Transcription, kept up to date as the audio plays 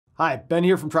Hi, Ben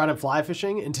here from Trident Fly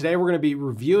Fishing, and today we're going to be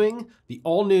reviewing the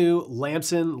all-new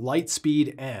Lamson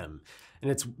Litespeed M. And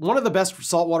it's one of the best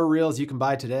saltwater reels you can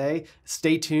buy today.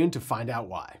 Stay tuned to find out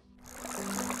why.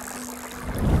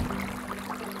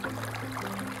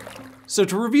 So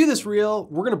to review this reel,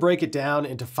 we're going to break it down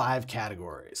into 5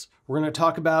 categories. We're going to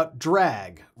talk about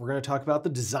drag, we're going to talk about the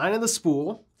design of the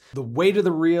spool, the weight of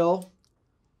the reel,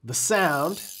 the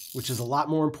sound, which is a lot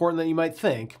more important than you might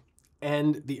think,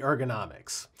 and the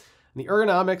ergonomics. And the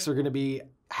ergonomics are going to be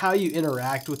how you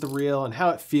interact with the reel and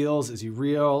how it feels as you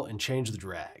reel and change the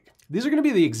drag. These are going to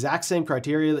be the exact same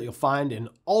criteria that you'll find in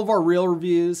all of our reel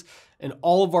reviews and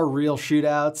all of our reel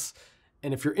shootouts.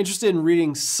 And if you're interested in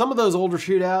reading some of those older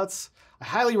shootouts, I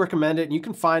highly recommend it, and you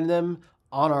can find them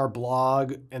on our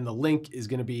blog, and the link is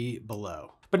going to be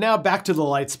below. But now back to the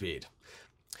Litespeed.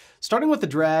 Starting with the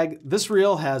drag, this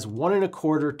reel has 1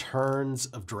 1/4 turns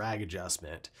of drag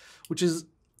adjustment, which is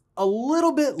a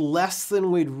little bit less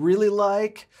than we'd really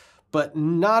like, but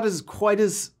not quite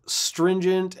as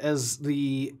stringent as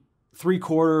the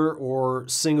 3/4 or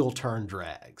single turn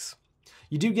drags.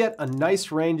 You do get a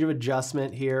nice range of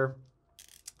adjustment here,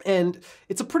 and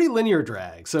it's a pretty linear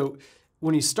drag. So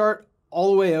when you start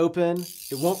all the way open,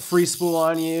 it won't free spool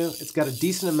on you. It's got a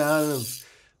decent amount of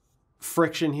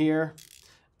friction here.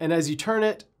 And as you turn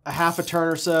it a half a turn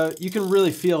or so, you can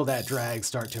really feel that drag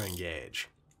start to engage.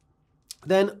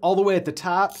 Then all the way at the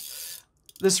top,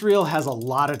 this reel has a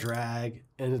lot of drag,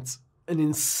 and it's an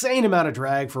insane amount of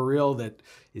drag for a reel that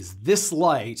is this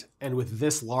light and with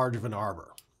this large of an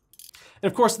arbor.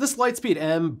 And of course, this Litespeed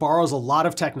M borrows a lot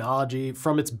of technology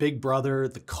from its big brother,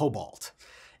 the Cobalt.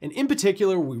 And in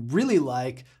particular, we really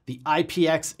like the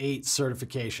IPX8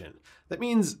 certification. That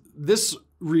means this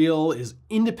reel is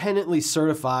independently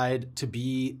certified to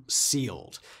be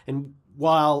sealed. And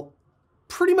while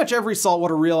pretty much every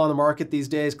saltwater reel on the market these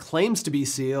days claims to be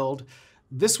sealed,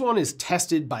 this one is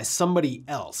tested by somebody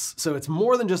else. So it's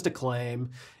more than just a claim,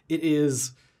 it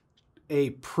is a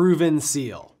proven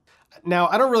seal. Now,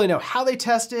 I don't really know how they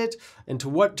test it and to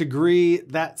what degree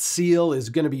that seal is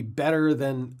going to be better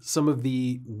than some of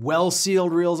the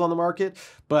well-sealed reels on the market,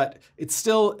 but it's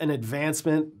still an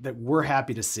advancement that we're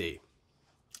happy to see.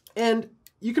 And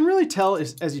you can really tell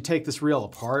as you take this reel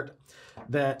apart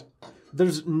that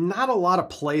there's not a lot of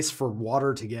place for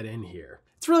water to get in here.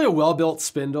 It's really a well-built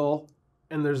spindle,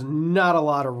 and there's not a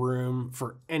lot of room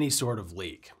for any sort of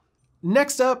leak.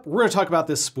 Next up, we're going to talk about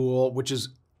this spool, which is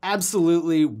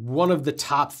absolutely one of the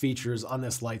top features on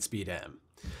this Litespeed M.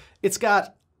 It's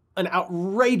got an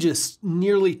outrageous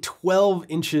nearly 12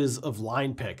 inches of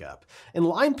line pickup. And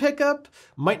line pickup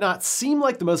might not seem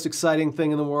like the most exciting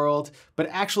thing in the world, but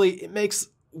actually it makes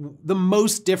the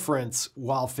most difference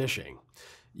while fishing.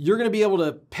 You're going to be able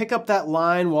to pick up that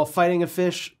line while fighting a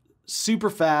fish super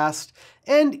fast,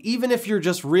 and even if you're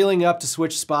just reeling up to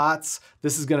switch spots,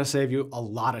 this is going to save you a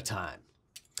lot of time.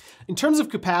 In terms of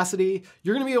capacity,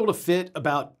 you're going to be able to fit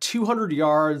about 200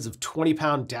 yards of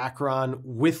 20-pound Dacron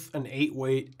with an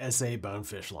 8-weight SA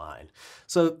bonefish line.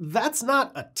 So that's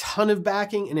not a ton of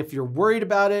backing, and if you're worried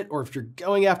about it, or if you're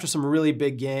going after some really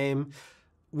big game,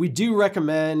 we do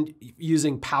recommend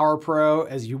using Power Pro,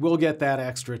 as you will get that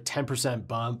extra 10%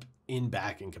 bump in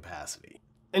backing capacity.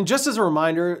 And just as a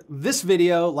reminder, this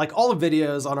video, like all the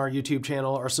videos on our YouTube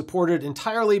channel, are supported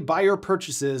entirely by your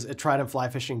purchases at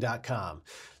tridentflyfishing.com.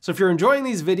 So if you're enjoying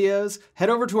these videos, head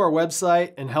over to our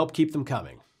website and help keep them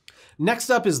coming. Next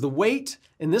up is the weight,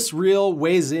 and this reel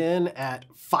weighs in at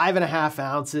 5.5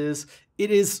 ounces.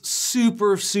 It is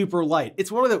super, super light.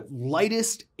 It's one of the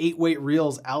lightest 8-weight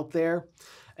reels out there.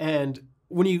 And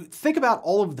when you think about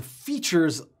all of the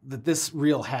features that this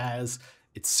reel has,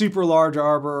 it's super large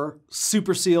arbor,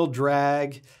 super sealed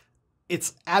drag.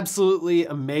 It's absolutely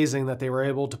amazing that they were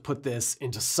able to put this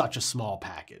into such a small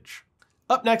package.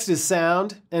 Up next is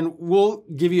sound, and we'll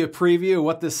give you a preview of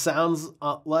what this sounds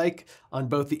like on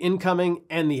both the incoming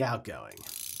and the outgoing.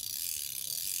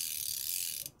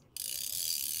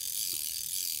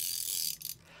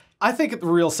 I think the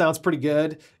reel sounds pretty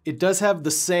good. It does have the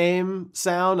same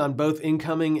sound on both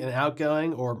incoming and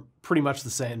outgoing, or pretty much the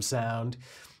same sound.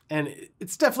 And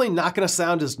it's definitely not going to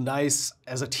sound as nice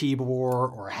as a T-bore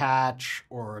or a Hatch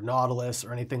or a Nautilus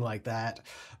or anything like that.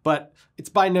 But it's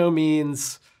by no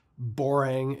means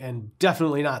boring and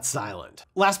definitely not silent.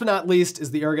 Last but not least is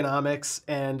the ergonomics,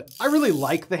 and I really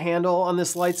like the handle on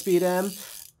this Litespeed M.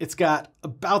 It's got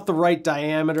about the right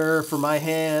diameter for my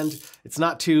hand. It's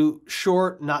not too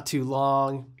short, not too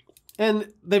long.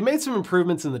 And they've made some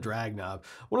improvements in the drag knob.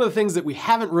 One of the things that we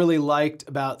haven't really liked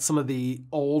about some of the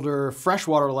older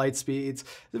freshwater Litespeeds,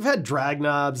 they've had drag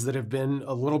knobs that have been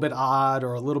a little bit odd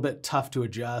or a little bit tough to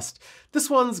adjust.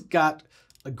 This one's got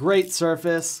a great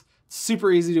surface,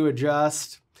 super easy to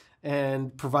adjust,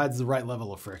 and provides the right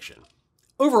level of friction.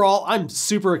 Overall, I'm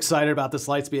super excited about this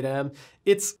Litespeed M.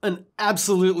 It's an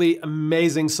absolutely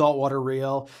amazing saltwater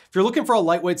reel. If you're looking for a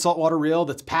lightweight saltwater reel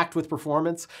that's packed with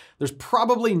performance, there's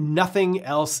probably nothing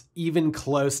else even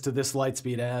close to this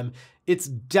Litespeed M. It's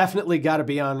definitely got to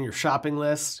be on your shopping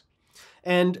list.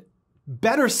 And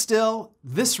better still,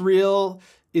 this reel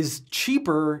is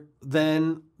cheaper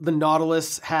than the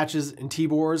Nautilus hatches and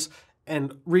T-bores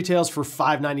and retails for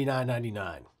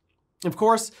 $599.99. Of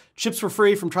course, ships for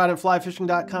free from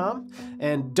tridentflyfishing.com.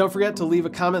 And don't forget to leave a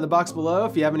comment in the box below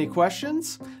if you have any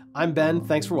questions. I'm Ben,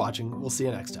 thanks for watching. We'll see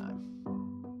you next time.